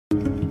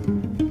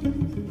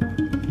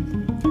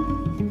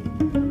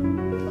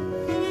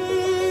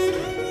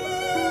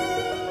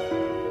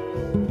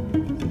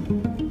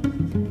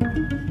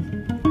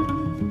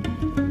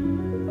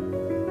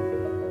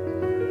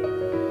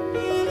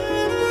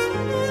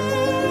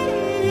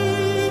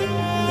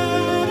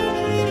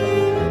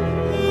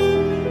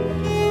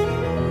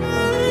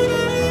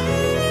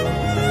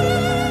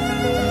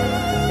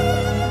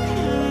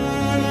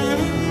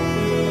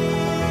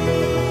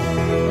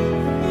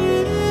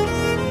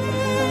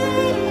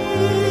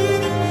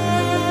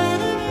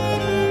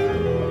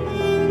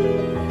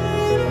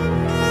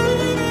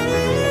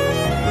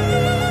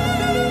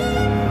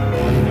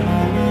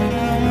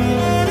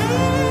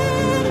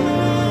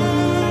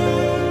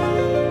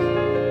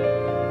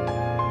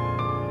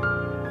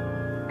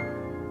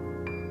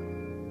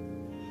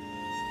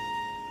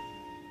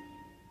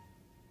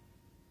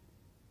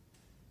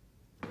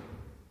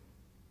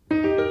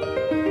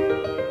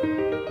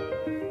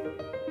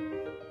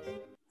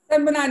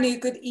Sanibonani,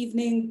 good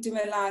evening,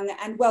 Dumelang,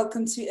 and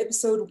welcome to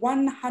episode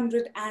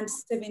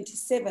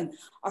 177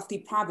 of the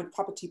Private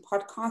Property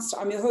Podcast.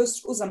 I'm your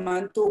host,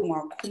 Uzamanto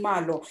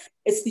Khumalo.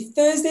 It's the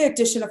Thursday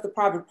edition of the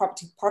Private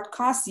Property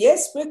Podcast.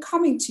 Yes, we're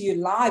coming to you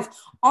live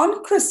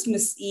on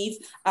Christmas Eve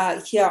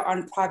here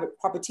on Private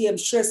Property. I'm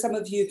sure some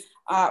of you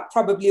are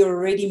probably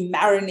already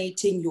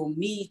marinating your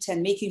meat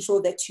and making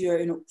sure that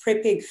you're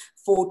prepping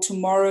for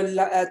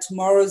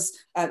tomorrow's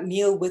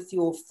meal with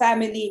your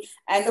family,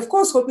 and of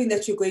course hoping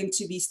that you're going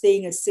to be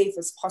staying as safe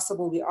as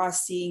possible. We are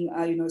seeing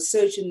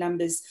surge in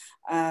numbers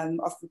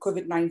of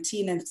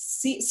COVID-19 and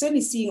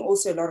certainly seeing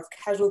also a lot of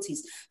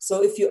casualties.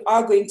 So if you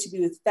are going to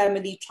be with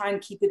family, try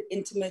and keep it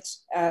intimate,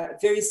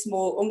 very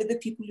small, only the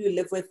people you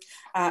live with,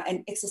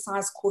 and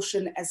exercise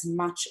caution as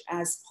much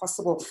as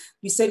possible.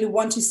 We certainly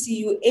want to see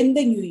you in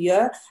the new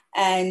year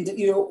and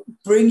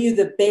bring you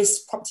the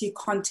best property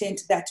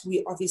content that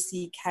we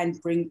obviously can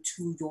bring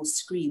to your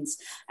screens.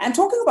 And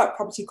talking about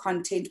property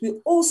content, we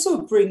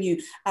also bring you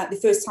the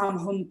First Time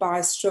Home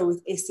Buyers Show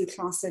with Esther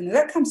Claassen, and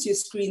that comes to your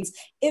screens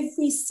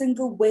every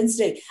single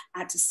Wednesday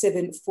at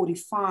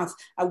 7:45.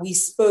 We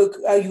spoke,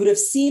 you would have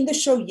seen the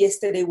show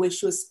yesterday where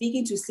she was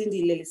speaking to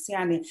Cindy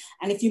Lelisiane,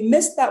 and if you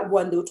missed that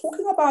one, they were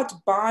talking about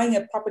buying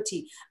a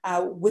property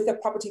with a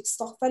property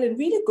stock file and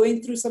really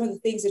going through some of the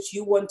things that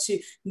you want to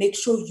make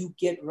sure you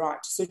get right.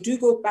 So do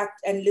go back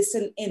and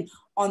listen in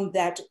on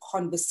that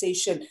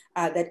conversation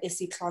that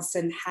Essie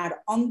Claassen had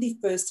on the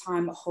First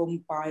Time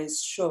Home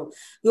Buyers Show.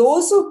 We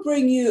also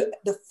bring you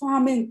the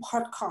Farming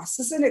Podcast.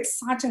 This is an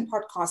exciting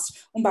podcast.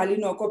 Umbali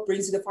Noko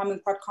brings you the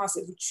Farming Podcast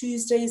every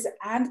Tuesdays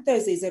and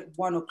Thursdays at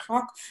 1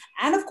 o'clock.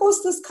 And of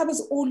course, this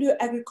covers all your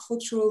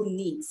agricultural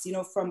needs,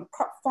 from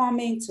crop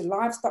farming to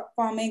livestock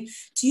farming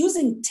to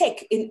using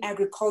tech in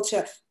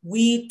agriculture.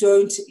 We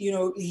don't,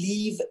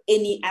 leave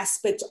any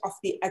aspect of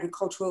the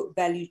agricultural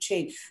value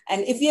chain.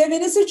 And if you have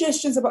any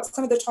suggestions about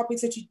some of the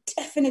topics that you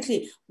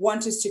definitely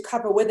want us to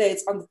cover, whether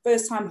it's on the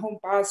First Time Home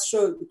Buyers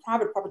Show, the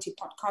Private Property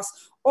Podcast,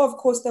 or of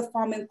course the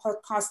Farming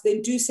Podcast,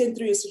 then do send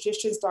through your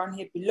suggestions down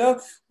here below.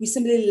 We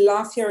simply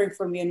love hearing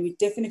from you, and we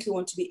definitely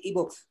want to be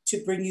able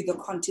to bring you the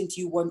content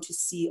you want to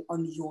see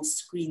on your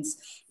screens.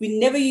 We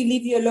never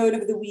leave you alone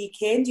over the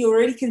weekend. You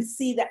already can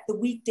see that the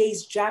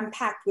weekdays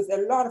jam-packed with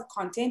a lot of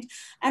content,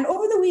 and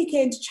over the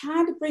weekend,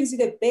 Chad brings you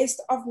the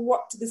best of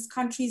what this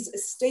country's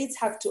estates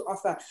have to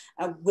offer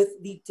with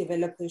the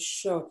Developers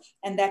Show,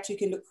 and that you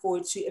can look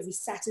forward to every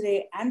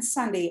Saturday and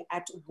Sunday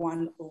at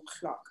 1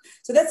 o'clock.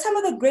 So that's some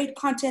of the great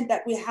content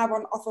that we have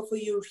on offer for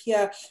you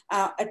here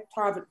at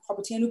Private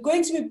Property, and we're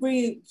going to be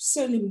bringing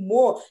certainly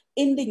more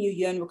in the new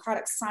year, and we're quite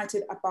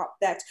excited about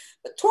that.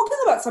 But talking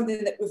about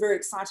something that we're very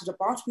excited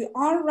about, we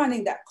are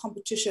running that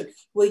competition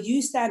where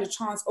you stand a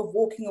chance of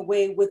walking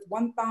away with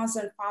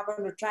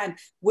 1,500 Rand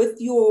with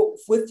your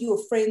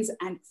friends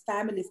and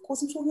family. Of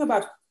course, I'm talking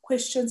about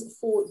questions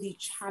for the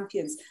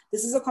champions.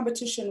 This is a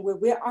competition where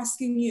we're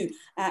asking you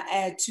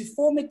to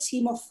form a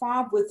team of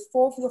 5 with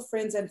 4 of your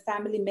friends and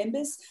family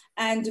members,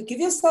 and give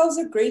yourselves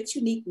a great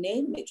unique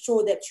name. Make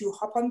sure that you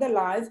hop on the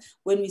live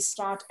when we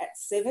start at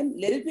 7.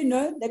 Let it be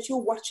known that you're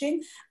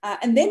watching,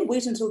 and then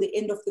wait until the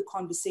end of the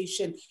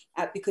conversation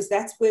because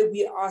that's where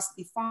we ask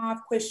the 5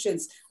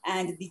 questions,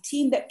 and the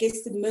team that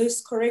gets the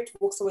most correct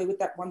walks away with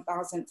that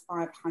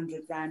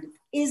 1,500 Rand. It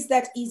is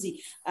that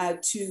easy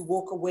to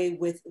walk away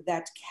with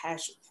that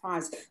cash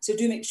prize. So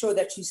do make sure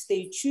that you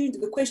stay tuned.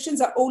 The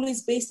questions are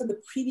always based on the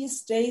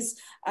previous day's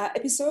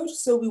episode,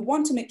 so we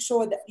want to make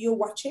sure that you're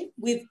watching.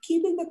 We're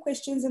keeping the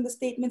questions and the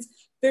statements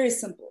very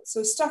simple,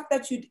 so stuff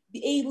that you'd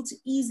be able to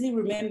easily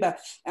remember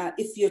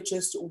if you're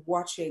just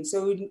watching.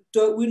 So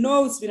we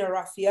know it's been a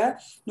rough year.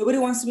 Nobody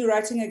wants to be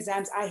writing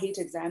exams. I hate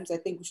exams. I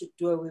think we should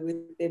do away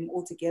with them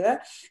altogether.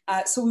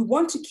 So we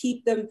want to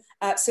keep them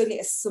certainly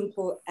as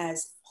simple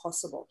as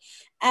possible.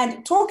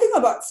 And talking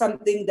about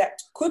something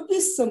that could be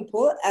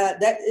simple,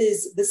 that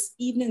is this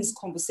evening's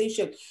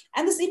conversation.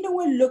 And this evening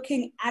we're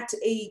looking at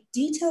a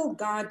detailed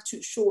guide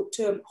to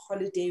short-term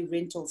holiday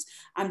rentals.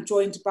 I'm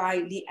joined by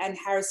Leanne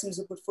Harrison, who's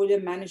a portfolio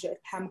manager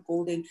at Pam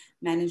Golding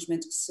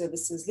Management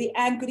Services.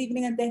 Leanne, good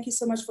evening, and thank you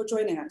so much for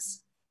joining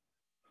us.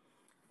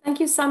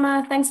 Thank you,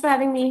 Summer. Thanks for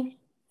having me.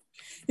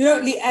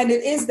 Leanne,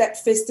 it is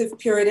that festive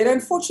period. And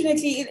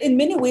unfortunately, in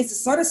many ways,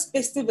 it's not as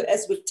festive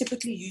as we're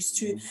typically used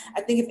to.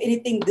 I think, if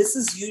anything, this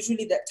is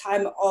usually that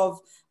time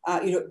of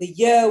the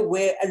year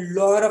where a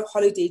lot of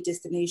holiday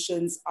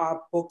destinations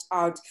are booked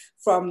out,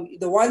 from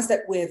the ones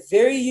that we're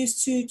very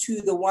used to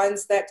the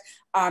ones that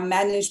are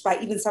managed by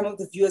even some of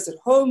the viewers at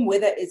home,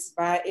 whether it's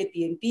via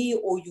Airbnb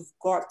or you've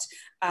got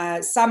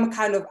some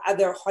kind of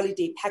other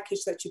holiday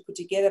package that you put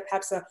together,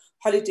 perhaps a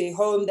holiday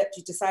home that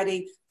you're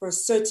deciding for a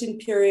certain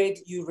period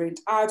you rent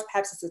out,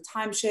 perhaps it's a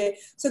timeshare.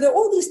 So there are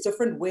all these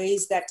different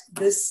ways that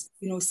this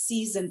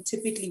season,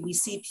 typically we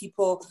see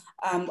people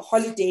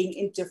holidaying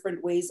in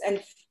different ways.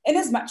 And in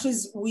as much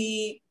as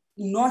we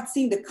not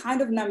seeing the kind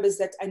of numbers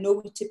that I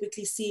know we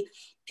typically see.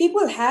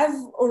 People have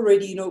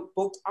already,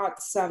 booked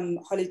out some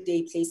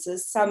holiday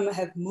places. Some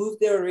have moved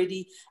there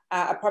already,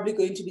 are probably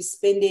going to be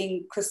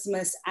spending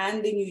Christmas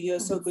and the New Year,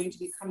 so going to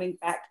be coming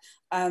back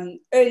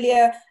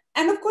earlier.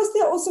 And of course,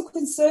 there are also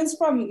concerns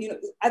from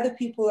other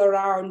people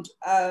around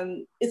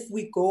if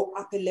we go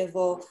up a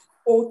level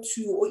or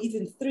 2 or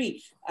even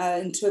 3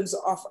 in terms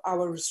of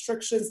our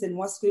restrictions, then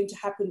what's going to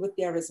happen with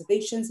their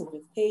reservations that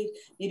we've paid?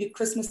 Maybe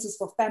Christmas is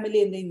for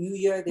family and then New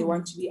Year, they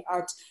want to be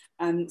out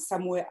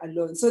somewhere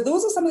alone. So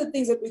those are some of the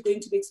things that we're going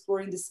to be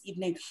exploring this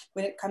evening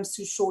when it comes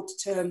to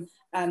short-term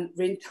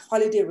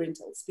holiday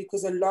rentals,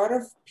 because a lot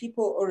of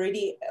people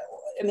already,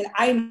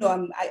 I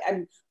know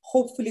I'm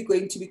hopefully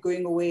going to be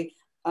going away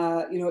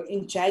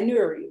in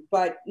January.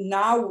 But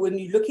now when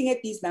you're looking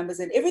at these numbers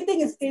and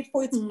everything is paid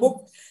for, it's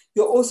booked,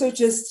 you're also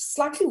just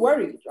slightly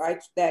worried,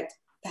 right? That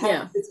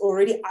perhaps it's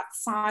already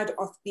outside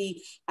of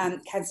the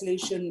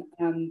cancellation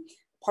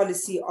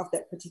policy of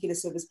that particular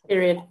service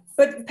period.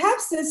 But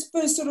perhaps let's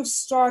first sort of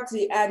start,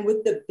 Leanne,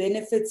 with the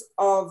benefits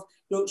of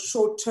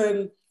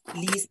short-term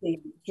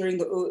leasing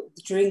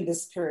during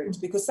this period,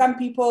 because some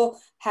people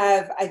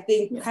have, I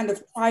think, kind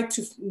of tried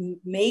to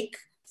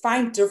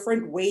find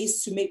different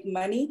ways to make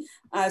money.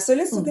 So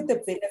let's look at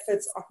the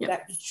benefits of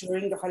that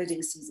during the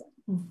holiday season.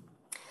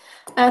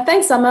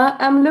 Thanks, Summer.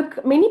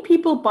 Look, many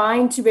people buy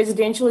into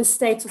residential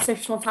estates or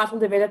sectional title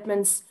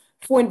developments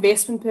for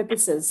investment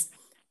purposes.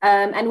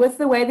 And with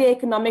the way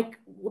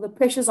the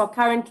pressures are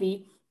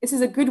currently, this is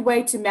a good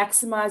way to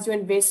maximize your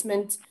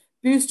investment,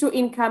 boost your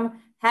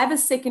income, have a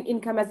second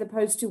income as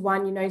opposed to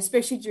one,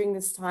 especially during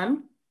this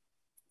time.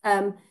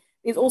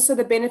 There's also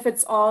the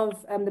benefits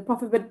of the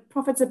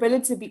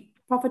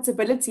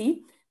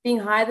profitability being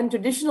higher than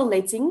traditional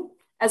letting,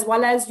 as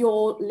well as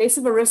your less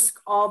of a risk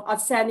of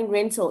outstanding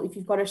rental if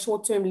you've got a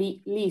short-term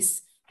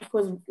lease,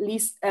 because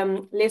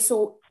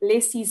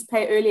lessees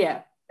pay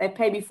earlier. They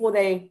pay before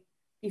they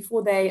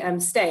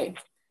stay.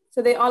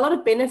 So there are a lot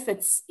of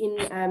benefits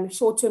in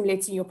short-term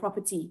letting your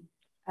property,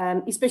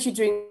 especially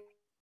during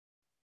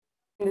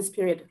this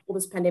period or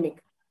this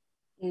pandemic.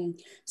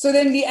 So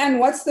then, Leanne,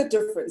 what's the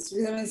difference?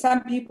 Because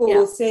some people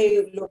will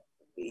say, look,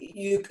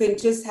 you can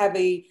just have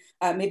maybe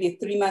a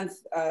 3-month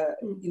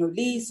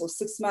lease, or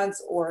 6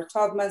 months, or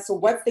 12 months. So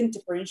what then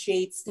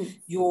differentiates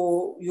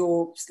your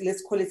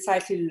let's call it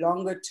slightly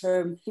longer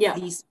term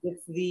lease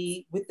with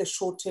the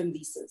short term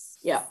leases?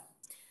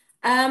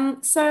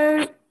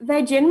 So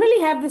they generally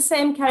have the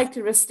same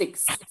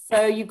characteristics.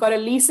 So you've got a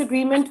lease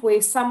agreement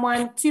where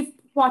two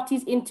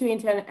parties enter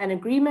into an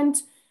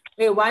agreement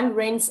where one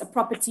rents a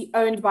property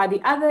owned by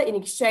the other in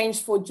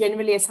exchange for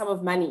generally a sum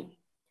of money.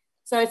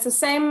 So it's the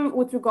same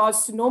with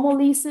regards to normal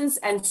leases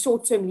and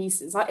short-term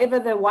leases. However,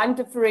 the one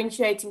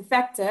differentiating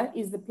factor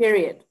is the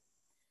period.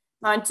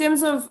 Now, in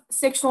terms of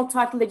sectional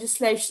title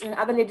legislation and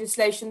other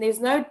legislation, there's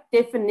no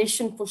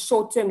definition for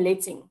short-term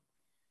letting.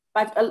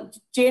 But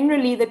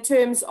generally, the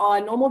terms are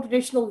a normal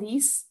traditional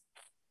lease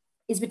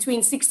is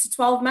between 6 to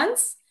 12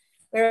 months,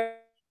 whereas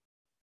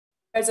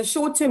a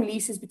short-term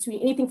lease is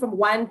between anything from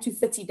 1 to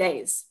 30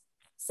 days.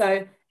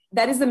 So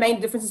that is the main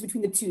differences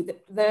between the two.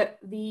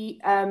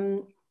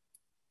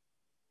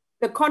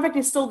 The contract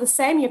is still the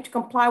same. You have to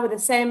comply with the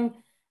same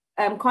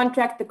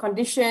contract, the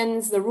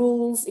conditions, the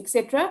rules,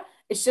 etc.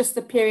 It's just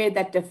the period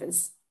that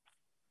differs.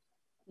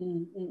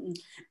 And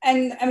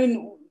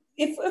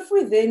if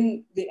we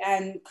then,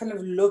 Leanne, kind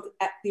of look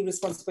at the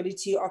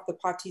responsibility of the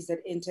parties that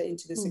enter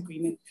into this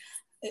agreement,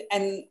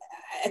 and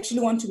I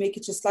actually want to make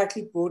it just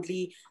slightly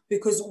broadly,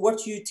 because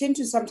what you tend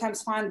to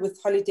sometimes find with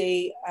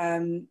holiday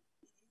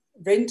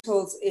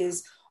rentals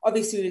is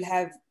obviously you'll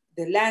have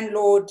the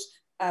landlord,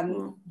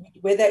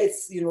 whether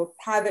it's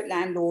private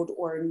landlord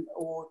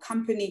or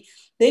company,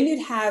 then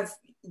you'd have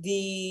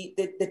the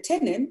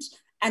tenant,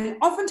 and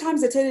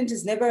oftentimes the tenant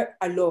is never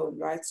alone,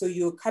 right? So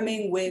you're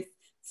coming with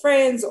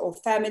friends or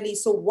family.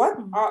 So what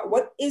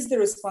is the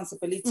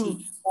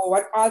responsibility or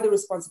what are the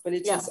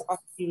responsibilities of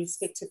the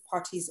respective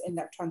parties in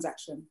that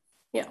transaction?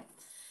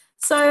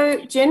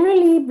 So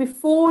generally,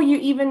 before you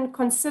even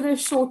consider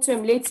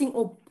short-term letting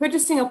or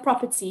purchasing a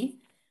property,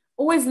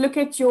 always look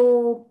at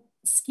your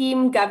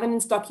scheme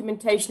governance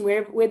documentation,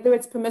 whether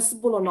it's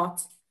permissible or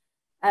not.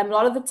 A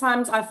lot of the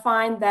times I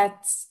find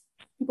that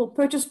people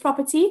purchase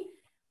property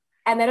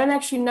and they don't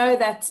actually know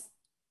that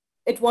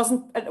it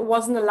wasn't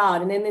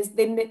allowed. And then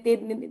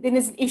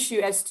there's an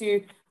issue as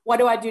to what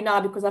do I do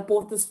now because I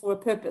bought this for a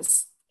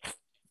purpose.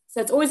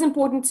 So it's always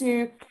important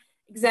to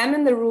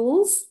examine the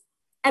rules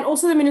and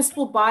also the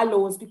municipal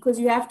bylaws, because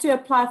you have to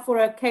apply for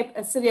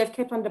a City of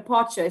Cape Town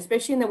departure,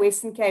 especially in the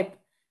Western Cape,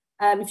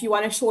 if you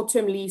want a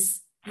short-term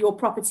lease your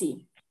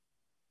property.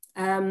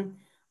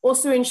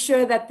 Also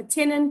ensure that the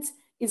tenant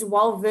is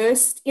well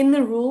versed in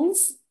the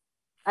rules.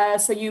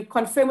 So you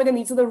confirm with them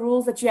these are the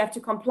rules that you have to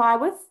comply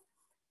with,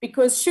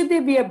 because should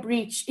there be a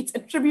breach, it's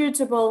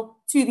attributable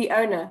to the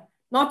owner,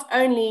 not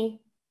only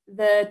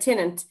the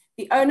tenant.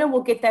 The owner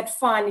will get that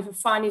fine if a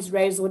fine is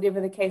raised or whatever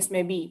the case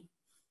may be.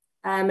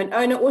 An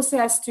owner also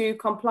has to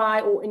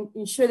comply or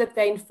ensure that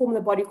they inform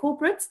the body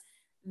corporate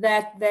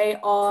that they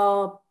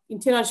are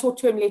intending on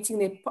short-term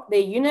letting their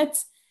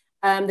unit,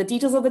 the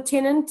details of the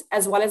tenant,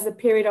 as well as the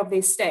period of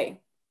their stay.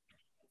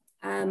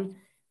 The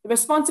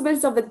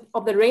responsibilities of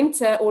the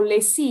renter or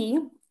lessee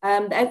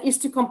that is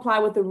to comply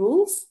with the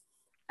rules,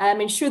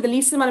 ensure the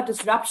least amount of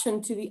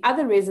disruption to the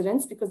other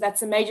residents, because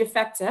that's a major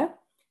factor.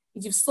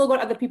 If you've still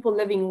got other people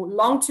living,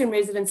 long-term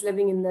residents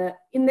living in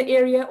the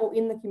area or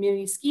in the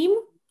community scheme.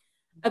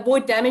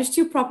 Avoid damage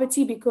to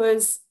property,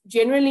 because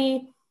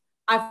generally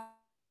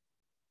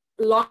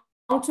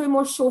long-term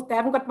or short, they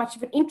haven't got much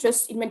of an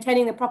interest in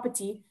maintaining the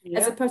property,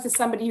 as opposed to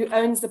somebody who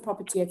owns the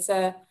property. It's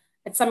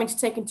something to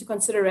take into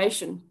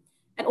consideration.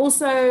 And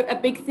also a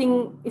big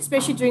thing,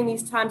 especially during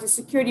these times, is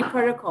security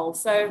protocol.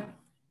 So,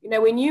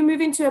 when you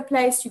move into a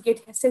place, you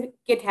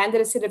get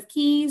handed a set of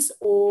keys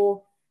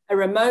or a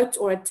remote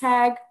or a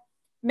tag.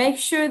 Make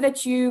sure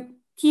that you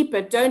keep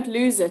it, don't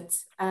lose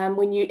it.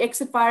 When you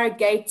exit via a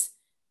gate,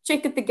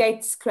 check that the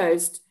gate's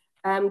closed.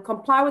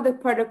 Comply with the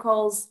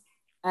protocols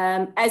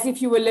as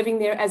if you were living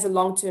there as a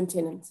long-term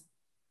tenant.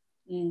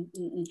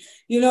 Leanne,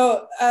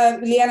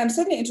 I'm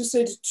certainly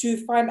interested to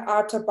find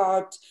out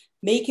about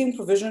making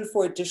provision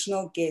for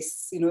additional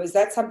guests. Is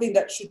that something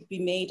that should be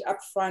made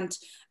upfront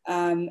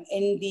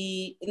in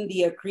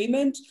the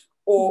agreement?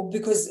 Or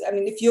because,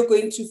 if you're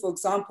going to, for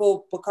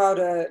example, book out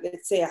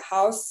let's say a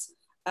house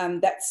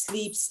that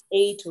sleeps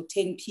 8 or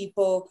 10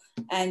 people,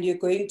 and you're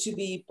going to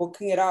be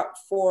booking it out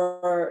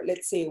for,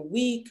 let's say, a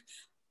week,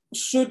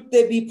 should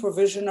there be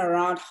provision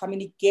around how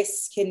many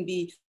guests can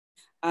be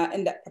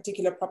in that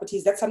particular property?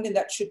 Is that something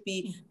that should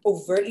be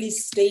overtly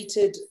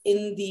stated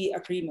in the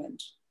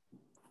agreement?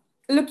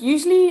 Look,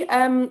 usually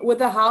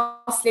with a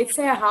house, let's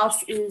say a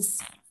house is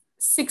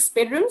 6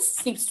 bedrooms,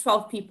 sleeps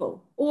 12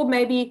 people, or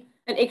maybe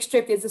an extra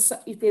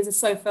if there's a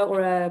sofa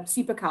or a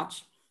sleeper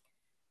couch.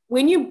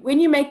 When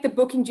you make the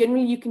booking,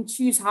 generally you can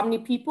choose how many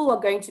people are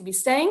going to be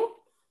staying,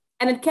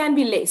 and it can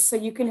be less. So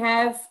you can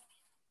have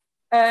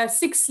a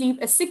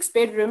 6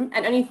 bedroom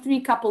and only 3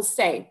 couples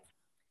stay.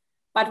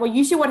 But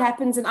usually what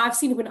happens, and I've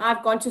seen it when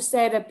I've gone to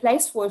stay at a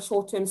place for a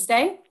short-term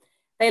stay,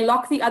 they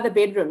lock the other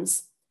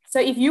bedrooms. So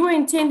if you were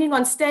intending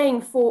on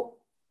staying for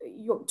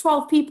your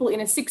 12 people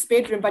in a 6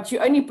 bedroom, but you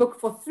only book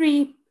for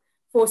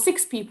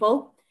 6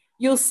 people,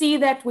 you'll see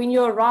that when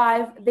you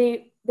arrive,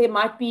 there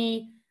might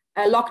be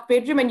a locked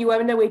bedroom and you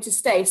won't know where to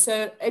stay.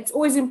 So it's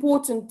always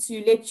important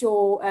to let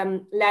your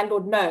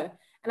landlord know.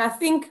 And I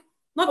think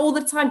not all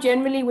the time,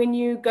 generally when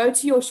you go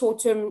to your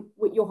short-term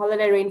with your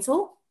holiday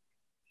rental,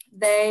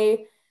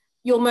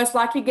 you'll most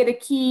likely get a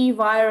key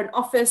via an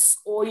office,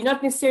 or you're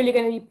not necessarily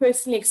going to be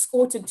personally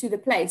escorted to the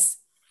place.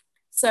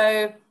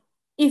 So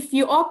if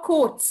you are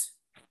caught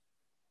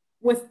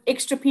with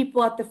extra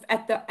people at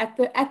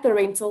the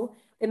rental,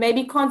 there may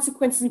be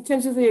consequences in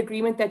terms of the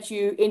agreement that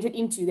you entered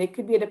into. There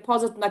could be a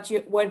deposit that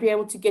you won't be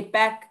able to get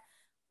back,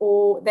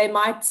 or they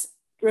might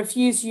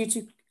refuse you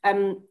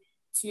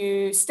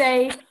to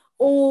stay,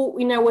 or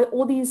with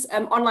all these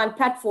online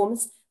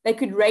platforms, they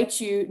could rate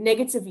you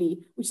negatively,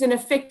 which then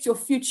affect your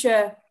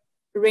future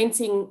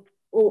renting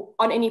or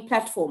on any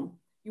platform.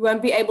 You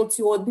won't be able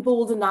to, or people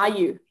will deny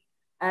you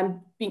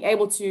being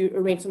able to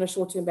rent on a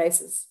short-term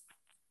basis.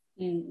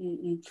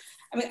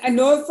 I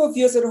know for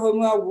viewers at home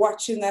who are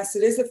watching us,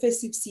 it is a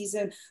festive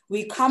season.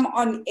 We come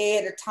on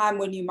air at a time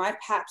when you might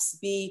perhaps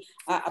be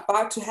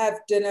about to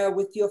have dinner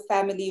with your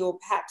family, or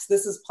perhaps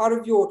this is part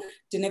of your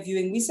dinner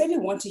viewing. We certainly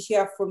want to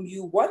hear from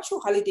you what your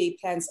holiday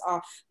plans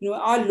are. We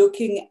are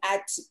looking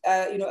at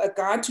a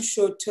guide to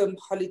short-term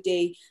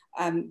holiday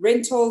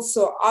rentals.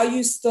 So are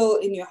you still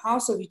in your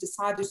house, or have you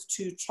decided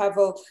to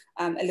travel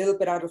a little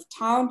bit out of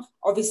town?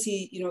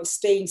 Obviously,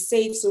 staying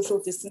safe,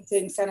 social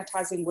distancing,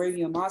 sanitizing, wearing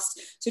your mask.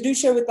 So do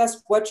share with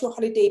us what your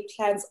holiday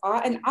plans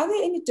are, and are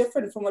they any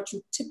different from what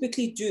you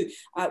typically do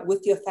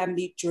with your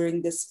family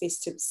during this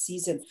festive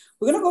season?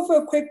 We're going to go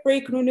for a quick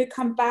break, and when we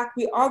come back,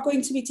 we are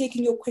going to be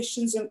taking your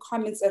questions and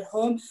comments at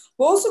home.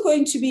 We're also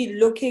going to be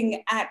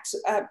looking at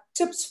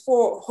tips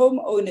for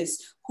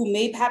homeowners who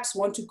may perhaps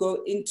want to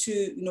go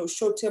into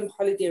short-term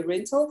holiday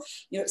rental.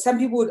 Some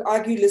people would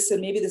argue,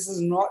 listen, maybe this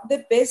is not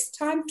the best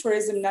time.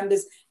 Tourism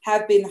numbers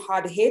have been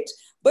hard hit.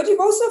 But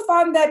we've also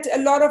found that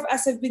a lot of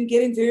us have been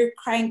getting very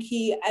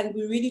cranky, and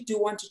we really do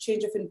want a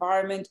change of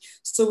environment.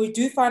 So we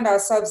do find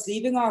ourselves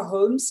leaving our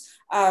homes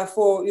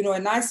for a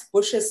nice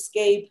bush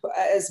escape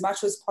as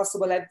much as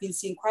possible. I've been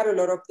seeing quite a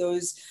lot of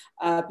those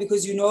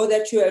because you know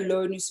that you're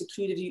alone, you're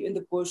secluded, you're in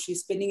the bush, you're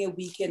spending a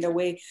weekend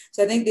away.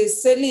 So I think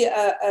there's certainly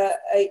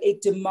a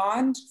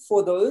demand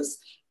for those.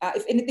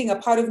 If anything, a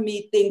part of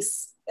me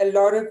thinks a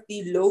lot of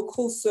the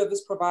local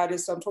service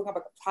providers, so I'm talking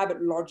about the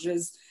private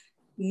lodges,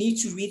 need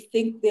to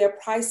rethink their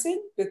pricing,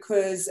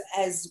 because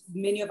as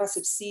many of us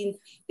have seen,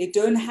 they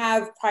don't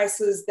have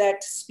prices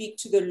that speak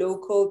to the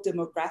local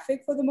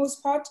demographic for the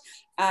most part.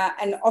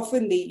 And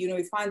often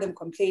we find them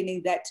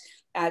complaining that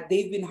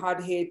they've been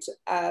hard hit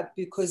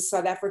because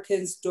South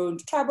Africans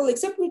don't travel,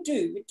 except we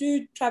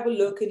do travel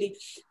locally,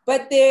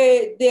 but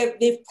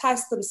they've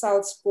priced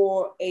themselves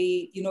for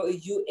a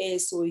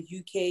US or a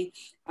UK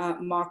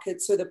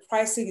market, so the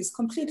pricing is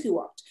completely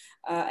warped.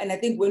 And I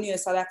think when you're a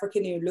South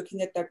African, you're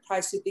looking at that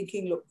price, you're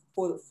thinking, look,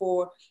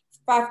 for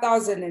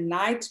 5,000 a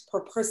night per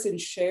person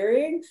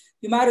sharing,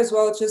 you might as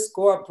well just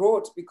go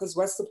abroad, because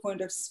what's the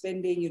point of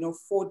spending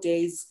 4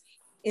 days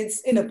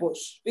in a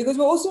bush, because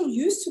we're also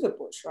used to the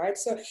bush, right?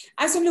 So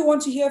I simply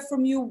want to hear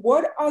from you.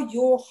 What are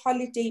your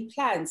holiday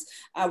plans?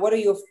 What are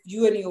you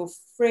and your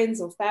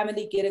friends or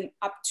family getting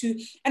up to?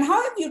 And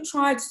how have you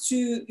tried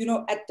to,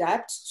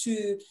 adapt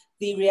to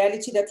the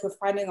reality that we're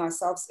finding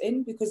ourselves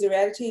in? Because the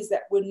reality is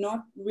that we're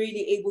not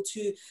really able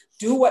to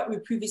do what we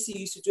previously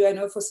used to do. I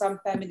know for some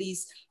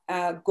families,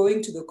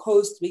 going to the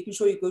coast, making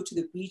sure you go to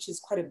the beach is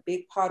quite a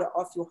big part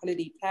of your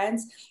holiday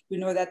plans. We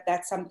know that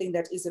that's something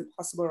that isn't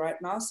possible right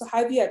now. So how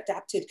have you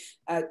adapted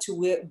to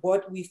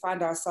what we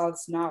find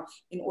ourselves now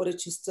in order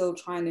to still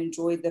try and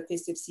enjoy the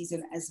festive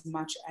season as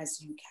much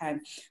as you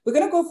can? We're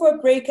going to go for a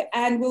break,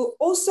 and we'll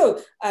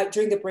also,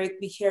 during the break,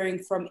 be hearing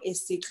from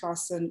Esther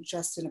Claassen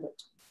just in a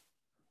bit.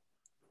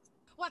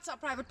 What's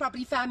up, Private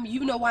Property fam?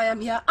 You know why I'm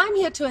here. I'm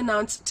here to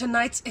announce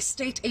tonight's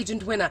estate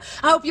agent winner.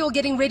 I hope you're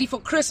getting ready for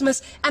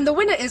Christmas, and the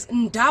winner is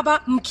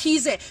Ndaba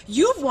Mkhize.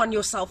 You've won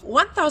yourself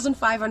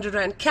 1,500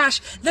 Rand cash.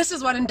 This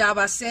is what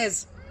Ndaba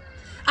says.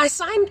 I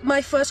signed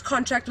my first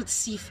contract with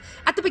SEEF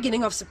at the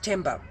beginning of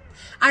September.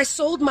 I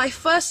sold my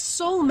first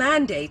sole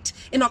mandate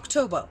in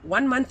October,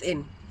 1 month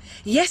in.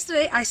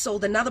 Yesterday, I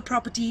sold another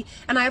property,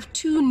 and I have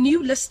 2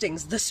 new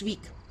listings this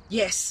week.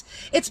 Yes,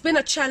 it's been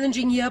a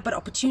challenging year, but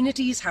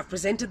opportunities have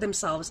presented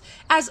themselves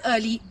as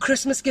early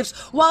Christmas gifts.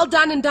 Well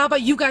done, Ndaba.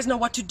 You guys know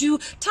what to do.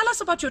 Tell us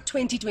about your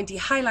 2020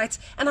 highlights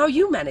and how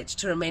you managed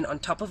to remain on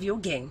top of your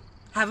game.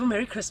 Have a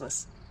Merry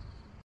Christmas.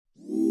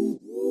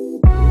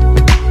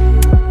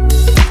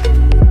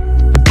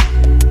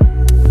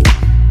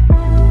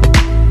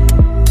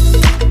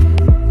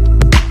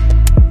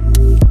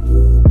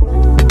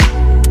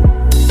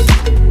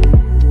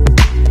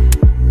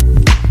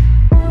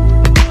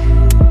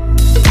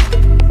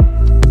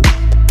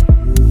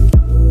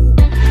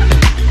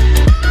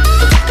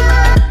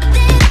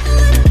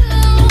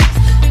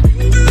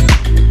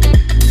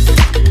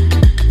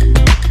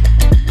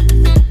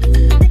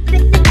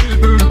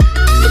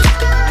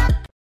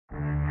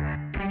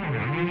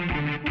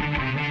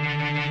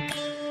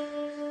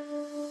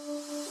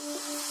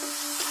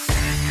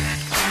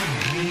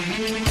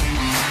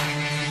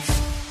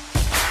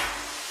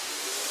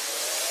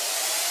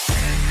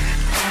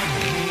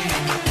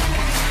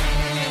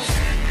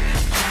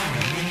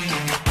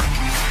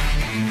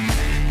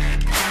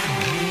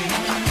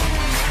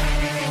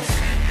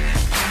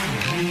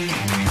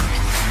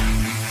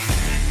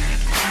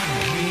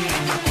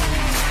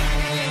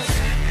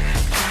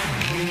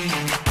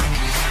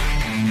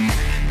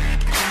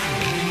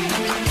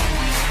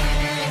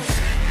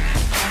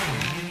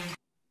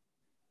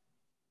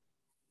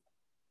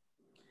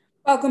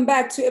 Welcome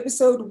back to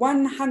episode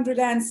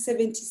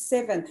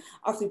 177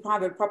 of the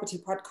Private Property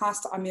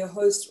Podcast. I'm your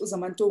host,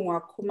 Uzamanto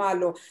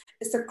Khumalo.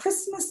 It's a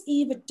Christmas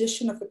Eve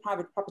edition of the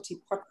Private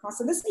Property Podcast.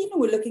 And this evening,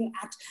 we're looking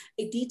at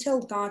a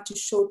detailed guide to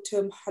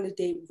short-term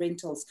holiday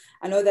rentals.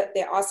 I know that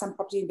there are some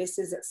property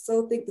investors that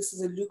still think this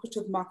is a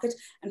lucrative market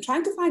and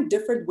trying to find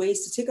different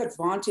ways to take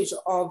advantage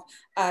of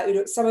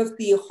some of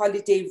the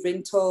holiday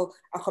rental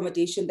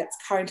accommodation that's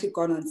currently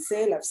gone on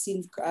sale. I've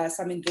seen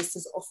some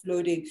investors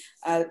offloading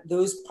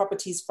those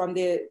properties from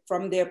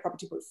their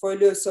property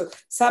portfolio. So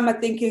some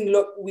are thinking,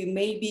 look, we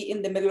may be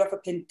in the middle of a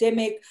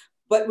pandemic,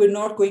 but we're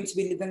not going to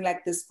be living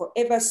like this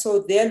forever. So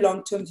their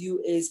long-term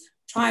view is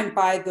try and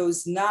buy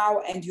those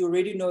now, and you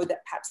already know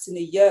that perhaps in a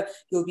year,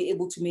 you'll be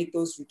able to make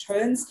those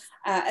returns.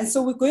 And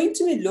so we're going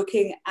to be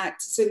looking at,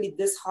 certainly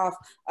this half,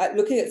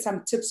 looking at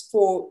some tips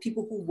for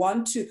people who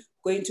want to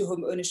go into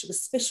home ownership,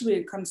 especially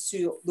when it comes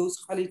to those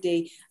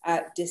holiday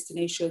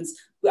destinations.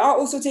 We are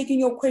also taking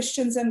your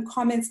questions and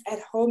comments at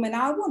home, and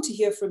I want to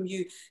hear from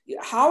you.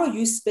 How are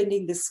you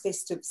spending this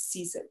festive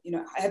season?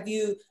 Have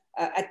you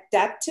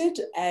adapted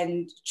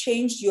and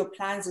changed your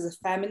plans as a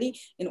family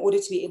in order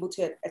to be able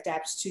to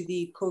adapt to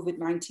the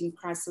COVID-19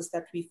 crisis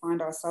that we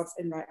find ourselves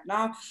in right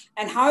now?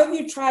 And how have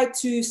you tried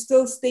to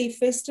still stay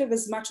festive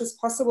as much as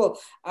possible,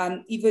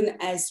 even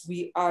as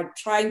we are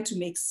trying to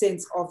make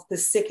sense of the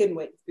second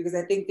wave? Because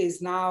I think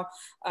there's now,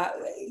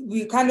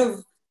 we kind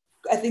of,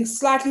 I think,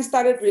 slightly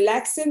started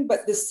relaxing,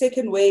 but the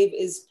second wave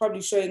is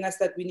probably showing us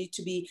that we need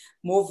to be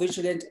more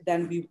vigilant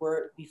than we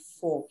were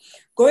before.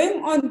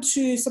 Going on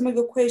to some of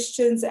the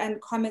questions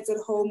and comments at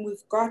home,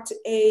 we've got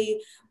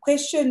a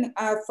question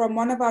from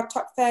one of our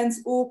top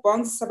fans,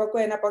 Bongs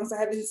Sabakwena. Bongs, I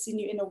haven't seen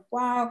you in a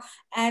while.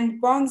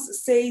 And Bongs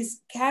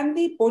says, can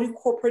the body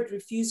corporate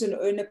refuse an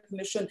owner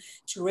permission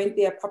to rent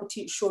their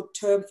property short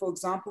term, for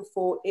example,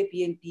 for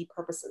Airbnb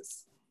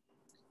purposes?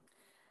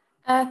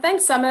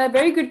 Thanks, Summer.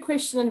 Very good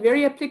question and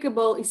very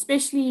applicable,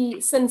 especially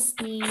since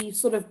the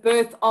sort of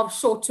birth of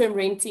short-term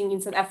renting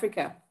in South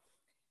Africa.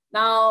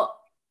 Now,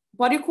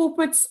 body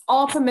corporates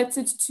are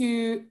permitted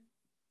to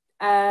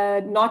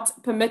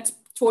not permit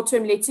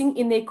short-term letting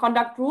in their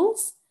conduct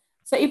rules.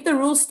 So if the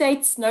rule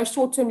states no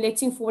short-term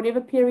letting for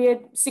whatever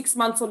period, 6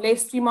 months or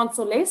less, 3 months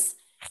or less,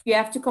 you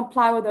have to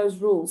comply with those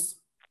rules.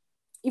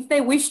 If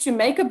they wish to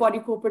make a body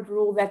corporate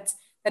rule that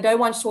they don't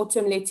want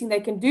short-term letting,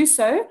 they can do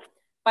so.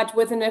 But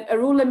with a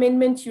rule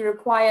amendment, you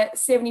require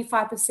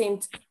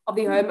 75% of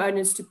the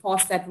homeowners to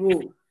pass that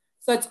rule.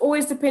 So it's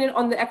always dependent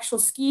on the actual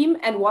scheme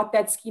and what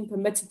that scheme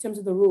permits in terms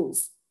of the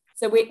rules.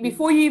 So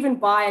before you even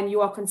buy and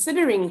you are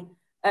considering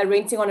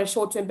renting on a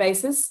short-term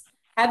basis,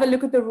 have a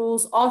look at the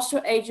rules, ask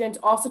your agent,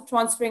 ask the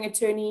transferring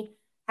attorney,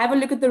 have a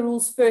look at the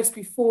rules first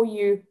before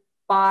you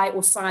buy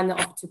or sign the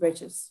offer to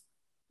purchase.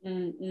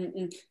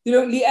 You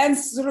know, Leanne,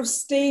 sort of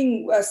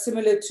staying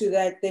similar to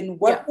that, then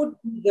what would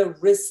be the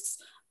risks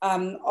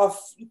of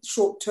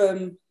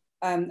short-term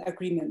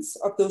agreements,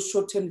 of those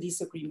short-term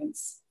lease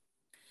agreements?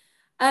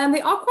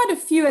 There are quite a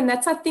few, and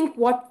that's, I think,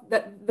 what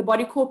the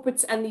body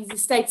corporates and these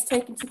estates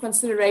take into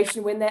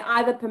consideration when they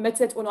either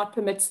permit it or not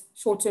permit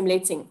short-term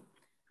letting.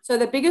 So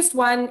the biggest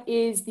one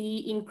is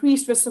the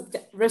increased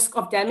risk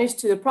of damage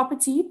to the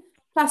property,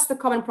 plus the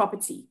common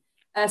property.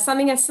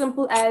 Something as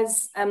simple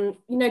as,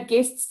 you know,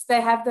 guests,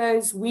 they have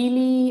those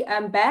wheelie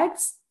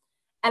bags,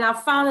 and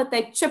I've found that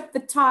they chip the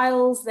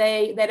tiles,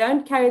 they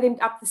don't carry them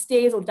up the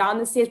stairs or down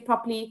the stairs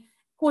properly,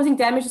 causing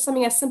damage to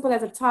something as simple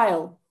as a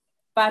tile.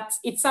 But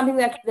it's something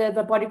that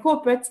the body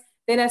corporate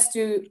then has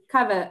to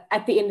cover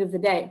at the end of the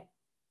day.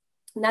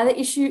 Another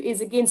issue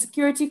is, again,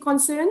 security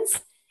concerns.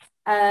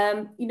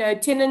 You know,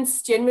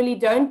 tenants generally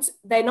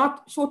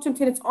short-term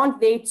tenants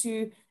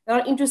they're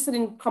not interested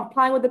in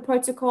complying with the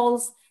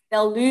protocols.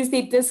 They'll lose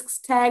their discs,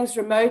 tags,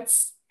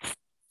 remotes.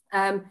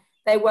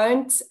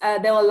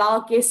 They'll allow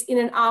guests in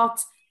and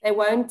out. They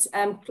won't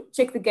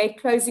check the gate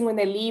closing when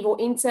they leave or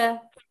enter.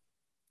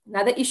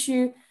 Another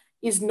issue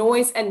is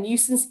noise and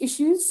nuisance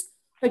issues.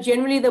 So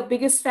generally the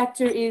biggest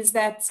factor is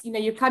that, you know,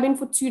 you come in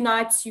for 2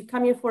 nights, you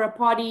come here for a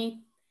party,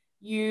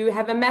 you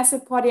have a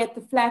massive party at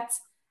the flat,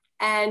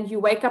 and you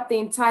wake up the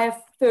entire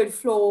 3rd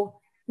floor,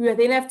 who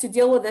then have to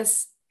deal with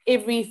this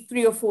every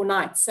 3 or 4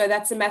 nights. So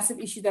that's a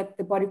massive issue that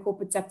the body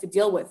corporates have to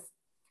deal with.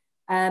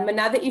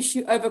 Another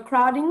issue,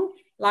 overcrowding.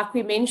 Like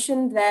we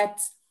mentioned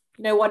that,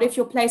 you know, what if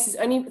your place is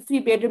only 3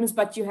 bedrooms,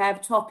 but you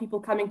have 12 people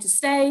coming to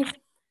stay?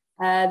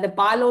 The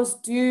bylaws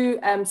do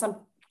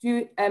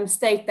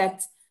state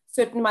that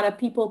certain amount of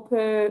people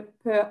per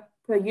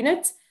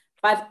unit,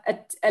 but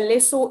a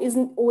lessor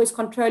isn't always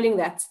controlling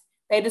that.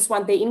 They just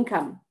want their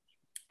income.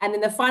 And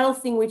then the final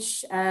thing,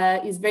 which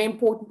is very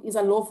important, is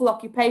unlawful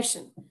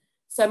occupation.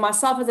 So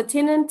myself as a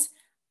tenant,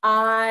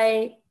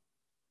 I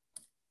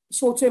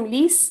short-term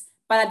lease,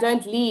 but I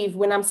don't leave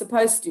when I'm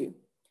supposed to.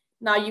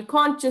 Now, you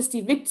can't just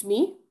evict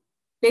me.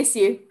 Bless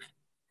you.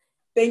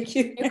 Thank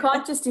you. You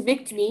can't just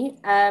evict me.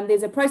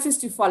 There's a process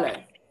to follow.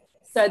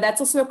 So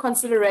that's also a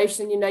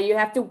consideration. You know, you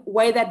have to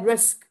weigh that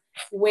risk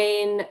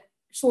when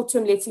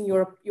short-term letting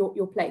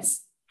your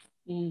place.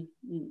 And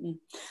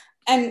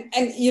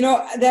you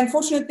know, the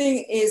unfortunate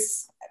thing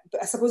is,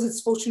 I suppose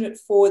it's fortunate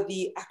for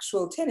the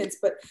actual tenants,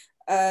 but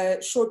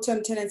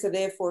short-term tenants are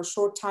there for a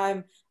short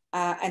time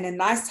and a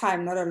nice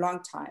time, not a long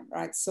time,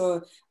 right?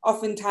 So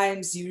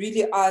oftentimes you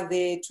really are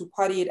there to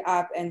party it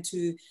up and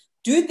to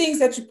do things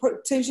that you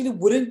potentially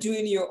wouldn't do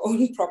in your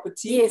own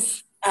property.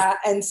 Yes.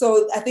 And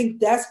so I think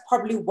that's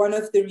probably one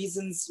of the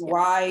reasons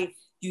why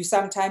you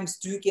sometimes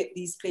do get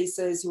these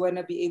places. You want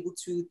to be able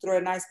to throw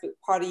a nice big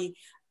party,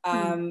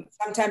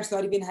 sometimes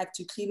not even have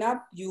to clean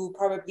up. You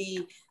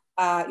probably,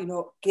 you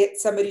know, get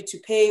somebody to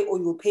pay, or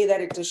you'll pay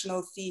that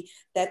additional fee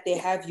that they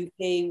have you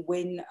pay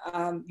when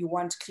you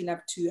want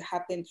cleanup to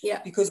happen,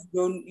 because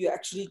you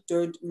actually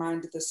don't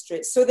mind the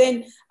stress. So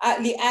then,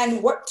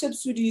 Leanne, what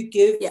tips would you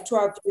give to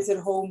our viewers at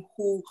home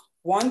who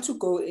want to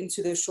go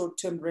into the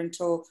short-term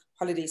rental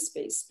holiday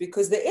space?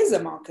 Because there is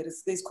a market.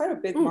 There's quite a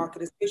big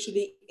market,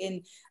 especially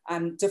in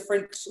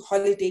different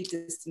holiday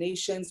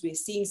destinations. We're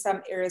seeing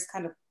some areas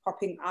kind of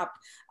popping up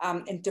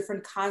and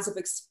different kinds of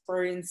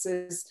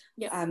experiences,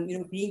 you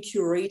know, being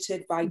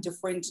curated by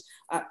different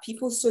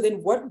people. So then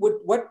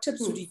what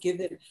tips would you give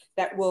them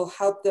that will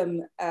help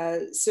them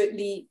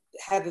certainly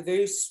have a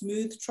very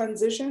smooth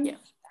transition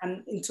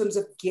in terms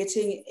of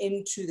getting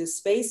into the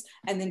space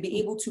and then be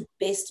able to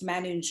best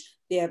manage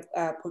their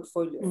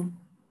portfolio?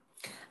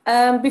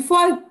 Before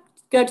I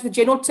go to the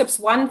general tips,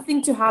 one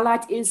thing to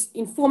highlight is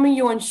informing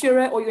your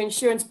insurer or your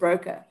insurance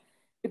broker,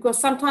 because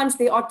sometimes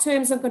there are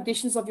terms and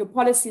conditions of your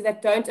policy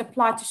that don't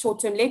apply to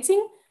short-term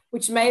letting,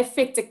 which may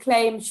affect a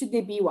claim should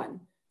there be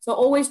one. So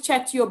always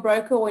chat to your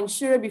broker or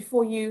insurer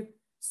before you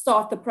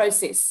start the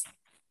process.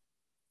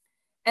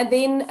 And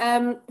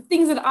then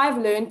things that I've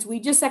learned, we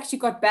just actually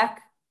got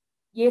back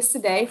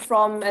yesterday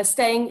from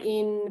staying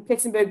in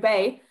Plettenberg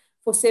Bay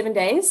for 7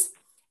 days.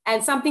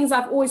 And some things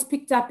I've always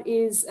picked up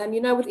is, you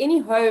know, with any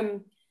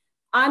home,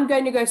 I'm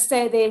going to go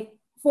stay there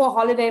for a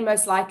holiday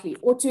most likely,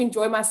 or to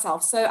enjoy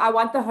myself. So I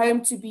want the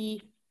home to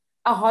be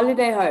a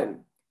holiday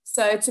home.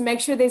 So to make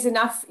sure there's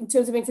enough in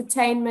terms of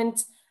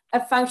entertainment, a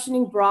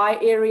functioning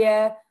braai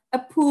area, a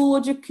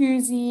pool,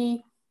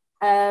 jacuzzi,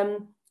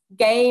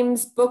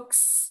 games,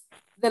 books,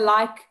 the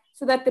like,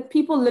 so that the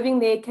people living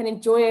there can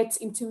enjoy it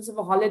in terms of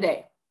a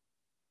holiday.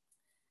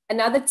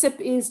 Another tip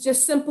is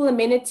just simple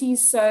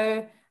amenities,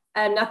 so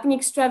nothing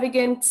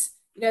extravagant,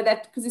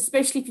 that, because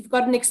especially if you've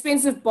got an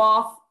expensive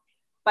bath,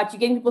 but you're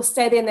getting people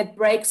stay there and that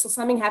breaks or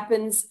something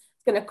happens,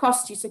 it's going to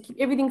cost you. So keep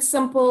everything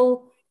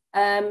simple,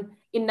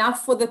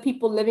 enough for the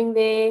people living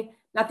there,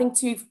 nothing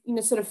too,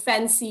 sort of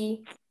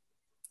fancy.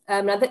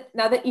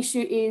 Another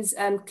issue is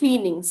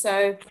cleaning.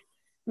 So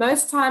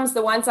most times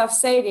the ones I've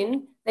stayed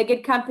in, they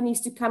get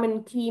companies to come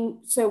and clean.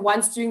 So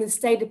once during the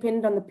stay,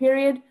 depending on the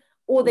period,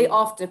 or they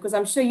after, because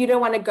I'm sure you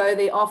don't want to go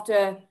there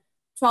after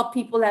 12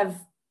 people have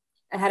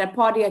had a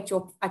party at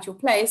your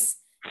place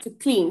to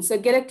clean. So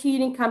get a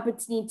cleaning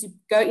company to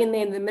go in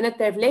there in the minute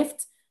they've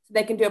left, so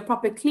they can do a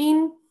proper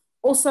clean.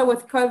 Also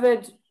with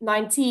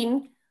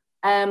COVID-19,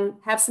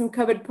 have some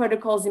COVID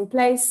protocols in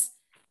place.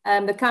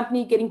 The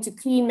company getting to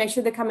clean, make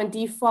sure they come and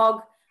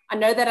defog. I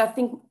know that, I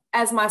think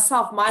as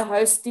myself, my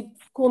host did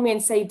call me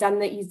and say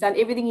he's done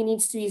everything he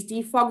needs to. He's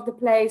defogged the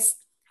place.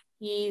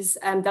 He's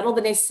done all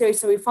the necessary.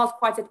 So we felt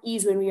quite at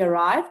ease when we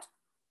arrived.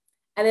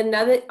 And then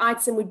another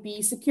item would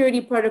be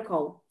security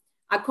protocol.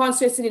 I can't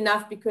stress it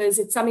enough because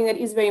it's something that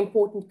is very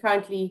important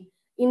currently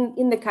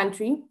in the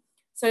country.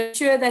 So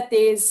ensure that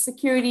there's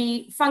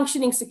security,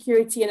 functioning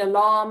security, an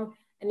alarm,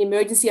 an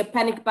emergency, a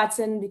panic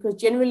button, because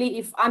generally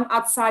if I'm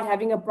outside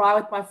having a braai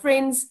with my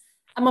friends,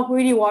 I'm not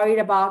really worried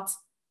about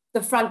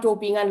the front door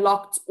being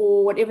unlocked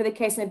or whatever the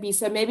case may be.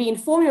 So maybe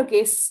inform your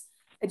guests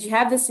that you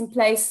have this in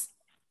place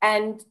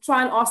and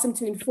try and ask them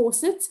to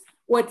enforce it,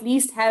 or at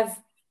least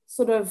have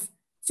sort of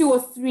 2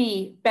 or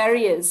 3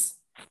 barriers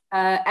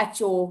at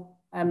your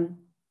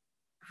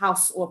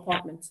house or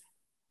apartment.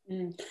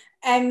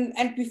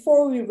 And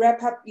before we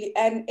wrap up,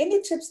 and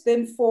any tips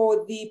then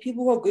for the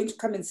people who are going to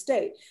come and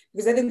stay?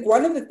 Because I think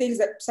one of the things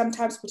that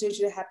sometimes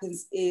potentially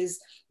happens is,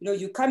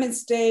 you come and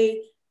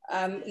stay,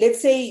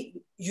 let's say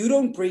you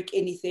don't break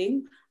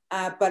anything,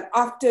 but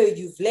after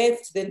you've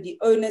left, then the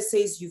owner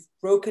says you've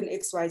broken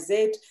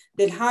XYZ,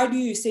 then how do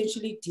you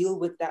essentially deal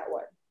with that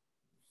one?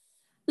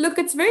 Look,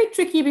 it's very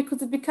tricky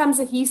because it becomes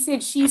a he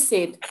said, she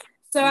said.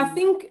 So I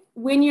think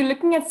when you're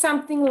looking at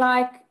something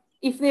like,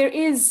 if there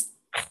is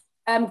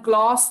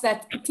glass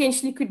that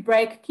potentially could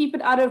break, keep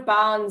it out of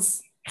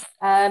bounds.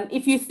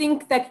 If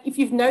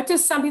you've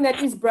noticed something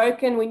that is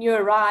broken when you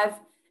arrive,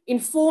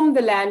 inform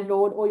the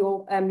landlord or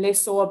your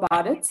lessor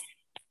about it.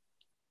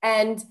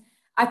 And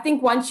I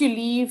think once you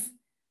leave,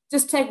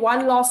 just take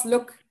one last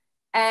look.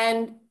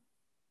 And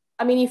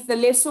I mean, if the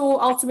lessor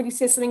ultimately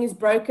says something is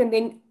broken,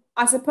 then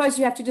I suppose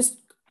you have to just,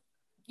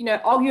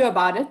 argue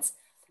about it.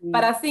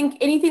 But I think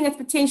anything that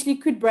potentially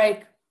could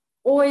break,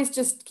 always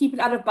just keep it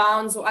out of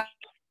bounds or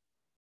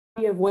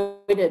be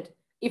avoided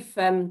if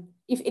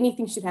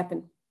anything should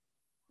happen.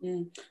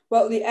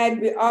 Well, Leanne,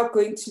 we are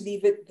going to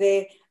leave it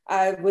there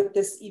with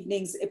this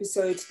evening's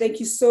episode. Thank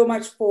you so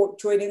much for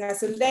joining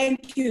us, and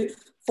thank you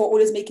for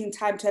always making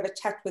time to have a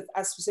chat with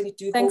us. We certainly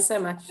do. Thanks so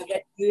much.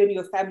 That you and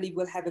your family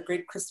will have a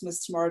great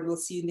Christmas tomorrow, and we'll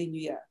see you in the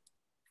new year.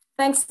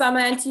 Thanks, Summer,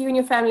 and to you and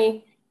your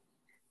family.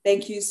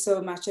 Thank you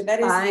so much. And that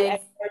is Leanne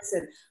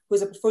Harrison, who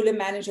is a portfolio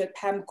manager at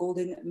Pam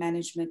Golding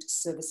Management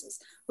Services.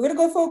 We're going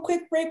to go for a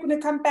quick break. When we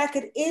come back,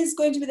 it is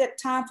going to be that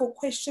time for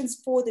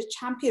questions for the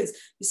champions.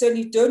 You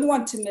certainly don't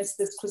want to miss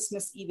this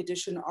Christmas Eve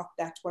edition of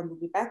that one. We'll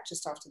be back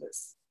just after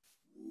this.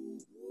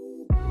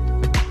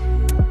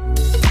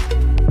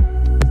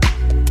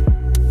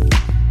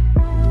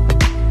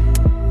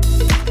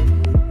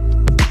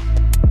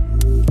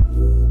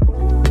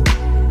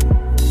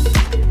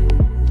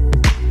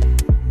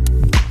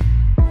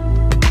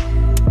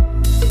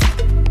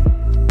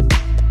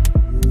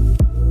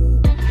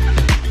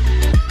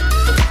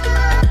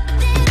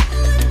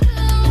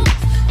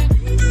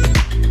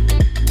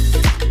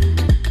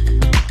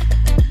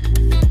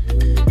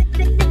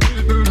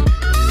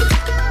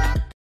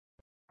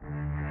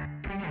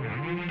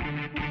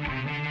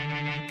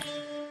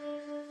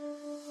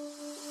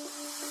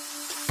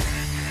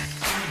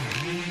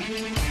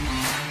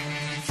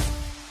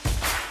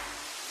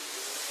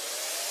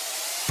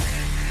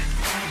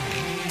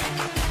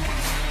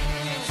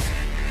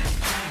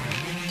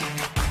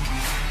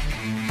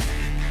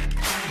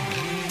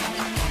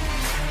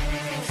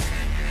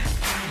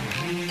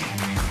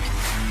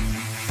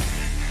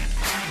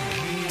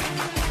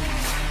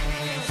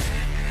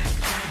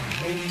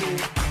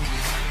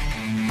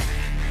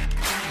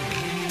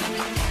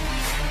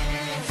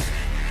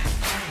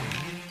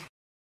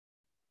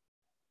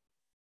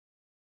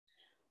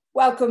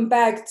 Welcome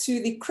back to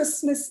the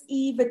Christmas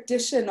Eve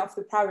edition of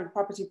the Private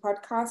Property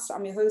Podcast.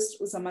 I'm your host,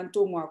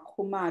 Uzamanto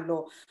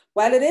Khumalo.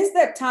 Well, it is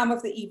that time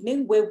of the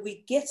evening where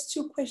we get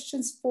to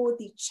questions for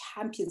the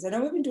champions. I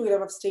know we've been doing a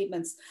lot of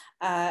statements,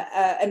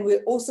 and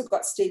we've also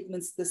got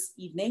statements this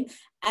evening.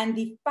 And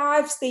the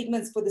 5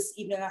 statements for this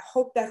evening, I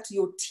hope that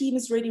your team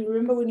is ready.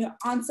 Remember, when you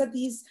answer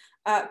these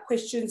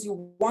questions,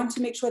 you want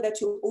to make sure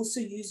that you also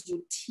use your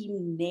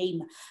team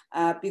name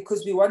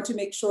because we want to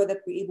make sure that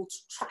we're able to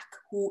track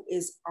who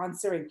is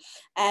answering.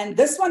 And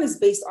this one is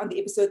based on the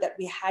episode that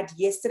we had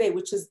yesterday,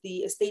 which is the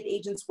estate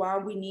agents, why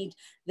we need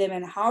them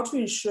and how to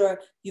ensure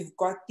you've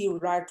got the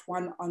right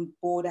one on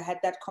board. I had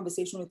that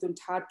conversation with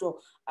Untato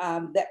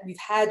that we've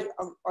had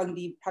on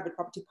the Private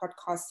Property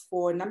Podcast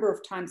for a number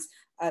of times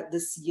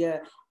this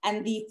year.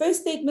 And the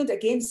first statement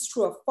against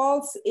true or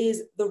false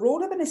is the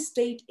role of an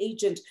estate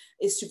agent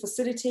is to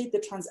facilitate the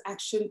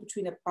transaction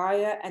between a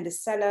buyer and a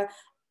seller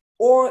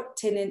or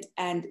tenant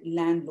and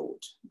landlord.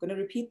 I'm going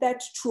to repeat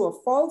that, true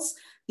or false.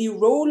 The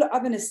role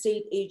of an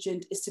estate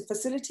agent is to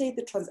facilitate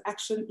the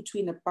transaction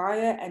between a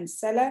buyer and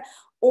seller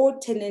or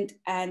tenant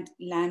and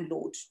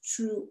landlord,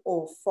 true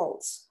or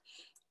false.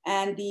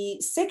 And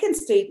the second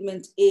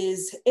statement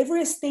is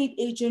every estate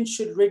agent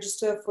should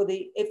register for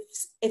the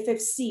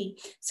FFC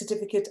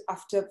certificate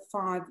after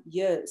 5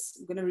 years.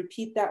 I'm going to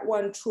repeat that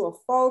one, true or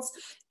false.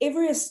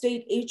 Every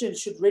estate agent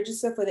should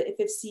register for the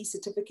FFC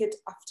certificate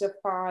after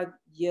 5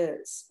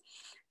 years.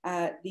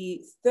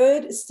 The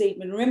third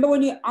statement, remember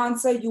when you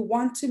answer, you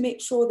want to make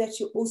sure that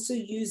you also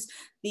use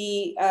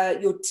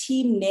your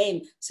team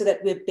name so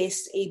that we're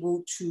best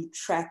able to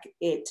track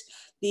it.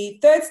 The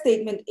third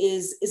statement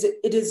is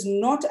it is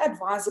not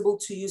advisable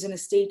to use an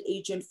estate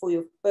agent for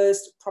your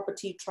first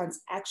property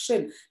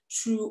transaction,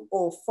 true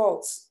or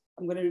false.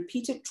 I'm going to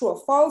repeat it, true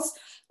or false.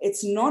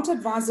 It's not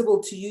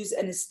advisable to use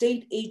an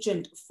estate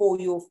agent for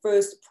your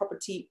first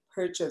property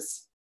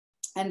purchase.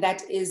 And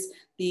that is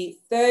the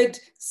third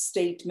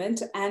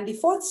statement. And the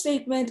fourth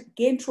statement,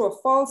 again, true or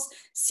false,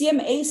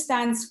 CMA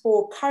stands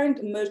for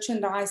Current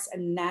Merchandise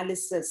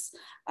Analysis.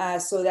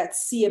 So that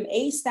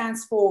CMA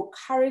stands for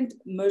Current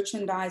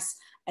Merchandise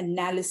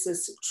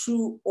Analysis,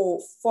 true or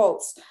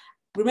false.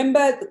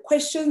 Remember, the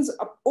questions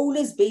are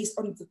always based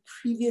on the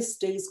previous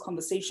day's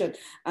conversation,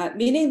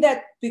 meaning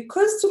that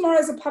because tomorrow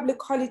is a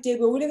public holiday,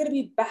 we're only going to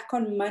be back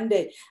on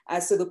Monday.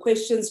 So the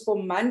questions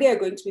for Monday are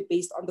going to be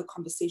based on the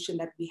conversation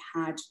that we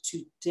had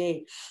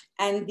today.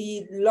 And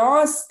the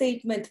last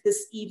statement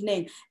this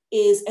evening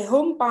is a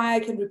home buyer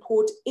can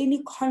report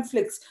any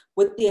conflicts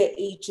with their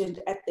agent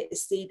at the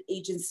Estate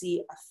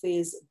Agency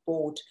Affairs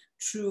Board.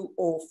 True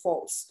or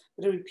false?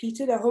 I'm going to repeat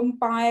it. A home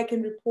buyer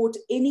can report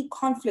any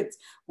conflict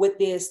with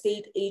their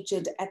estate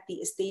agent at the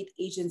Estate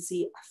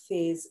Agency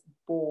Affairs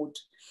Board.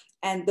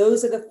 And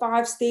those are the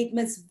 5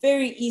 statements.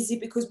 Very easy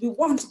because we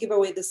want to give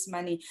away this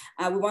money.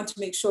 We want to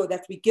make sure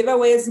that we give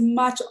away as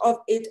much of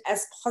it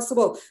as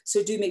possible.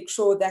 So do make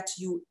sure that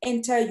you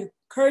enter, you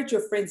encourage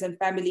your friends and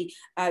family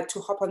to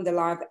hop on the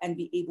live and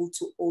be able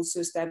to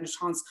also stand a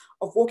chance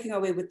of walking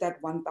away with that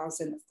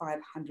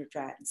 1,500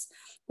 rands.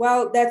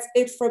 Well, that's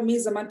it from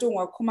me, Zamanto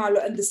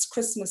Khumalo, and this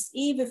Christmas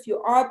Eve. If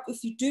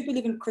you do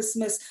believe in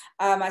Christmas,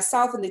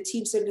 myself and the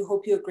team certainly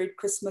hope you a great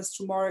Christmas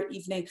tomorrow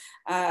evening,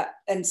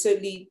 and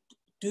certainly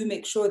do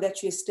make sure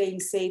that you're staying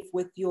safe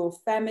with your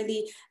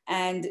family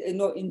and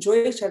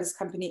enjoy each other's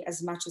company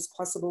as much as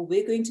possible.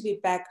 We're going to be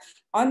back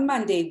on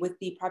Monday with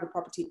the Private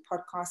Property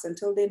Podcast.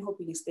 Until then,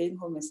 hoping you're staying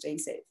home and staying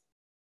safe.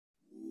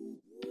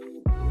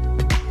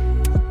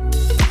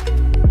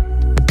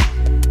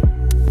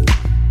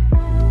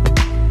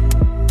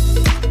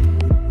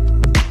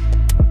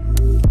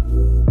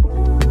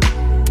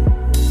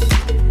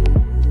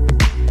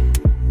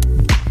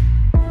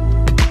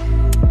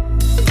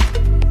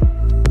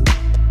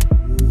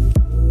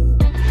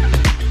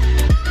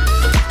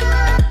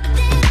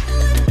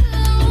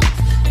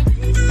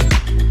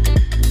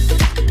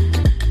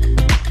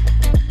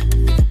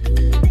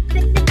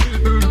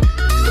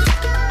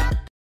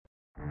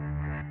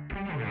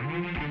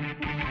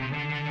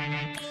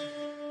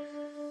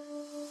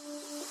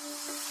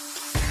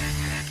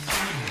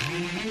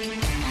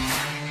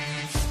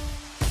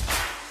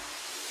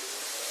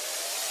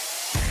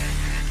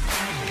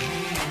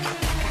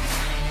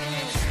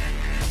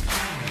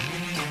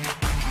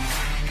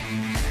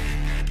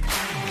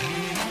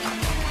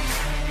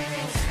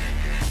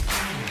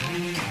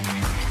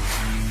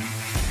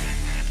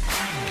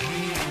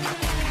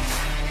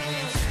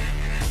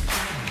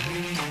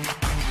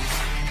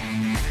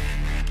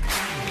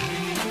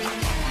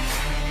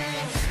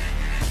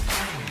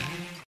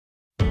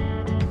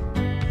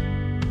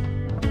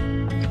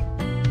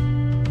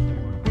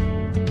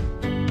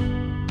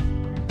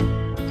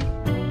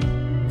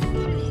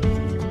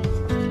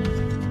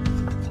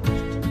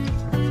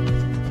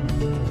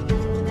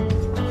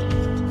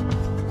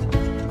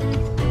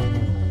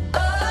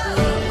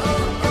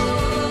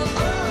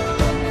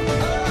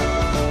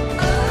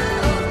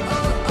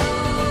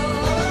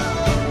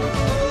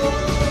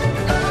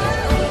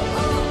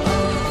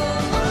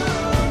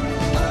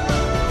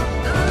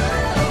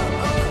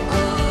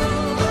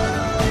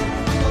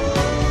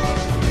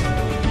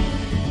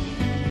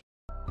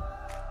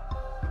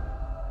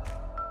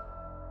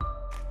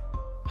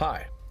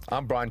 Hi,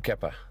 I'm Brian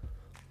Kepper.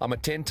 I'm a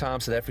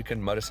 10-time South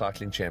African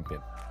motorcycling champion.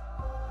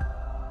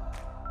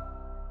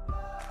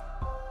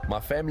 My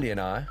family and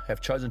I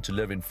have chosen to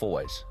live in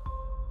Fourways.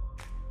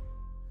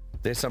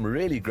 There's some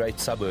really great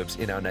suburbs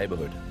in our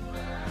neighborhood.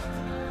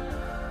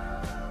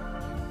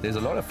 There's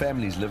a lot of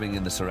families living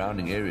in the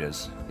surrounding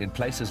areas, in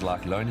places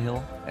like Lone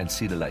Hill and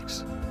Cedar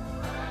Lakes.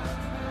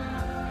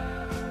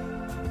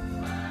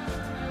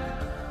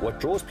 What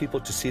draws people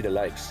to Cedar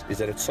Lakes is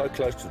that it's so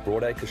close to the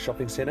Broadacre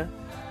Shopping Centre,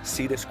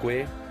 Cedar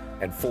Square,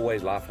 and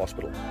Fourways Life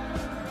Hospital.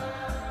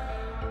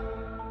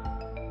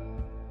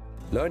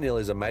 Lone Hill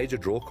is a major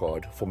draw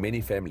card for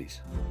many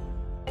families.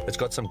 It's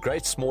got some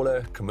great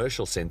smaller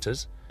commercial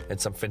centres and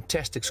some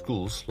fantastic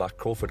schools like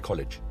Crawford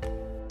College.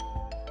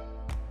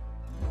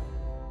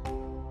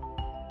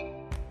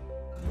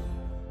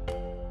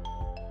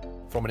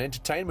 From an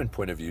entertainment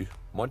point of view,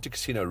 Monte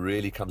Casino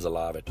really comes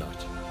alive at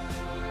night.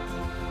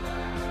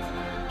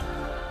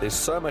 There's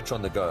so much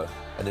on the go,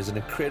 and there's an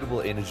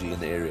incredible energy in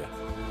the area.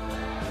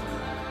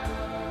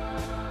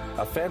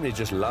 Our family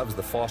just loves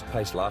the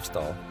fast-paced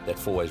lifestyle that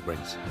Fourways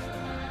brings.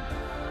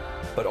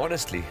 But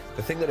honestly,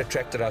 the thing that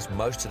attracted us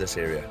most to this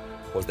area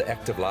was the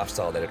active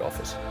lifestyle that it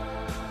offers.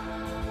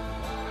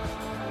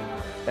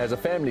 As a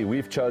family,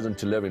 we've chosen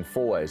to live in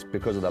Fourways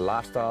because of the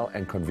lifestyle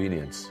and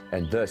convenience,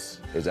 and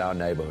this is our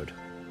neighborhood.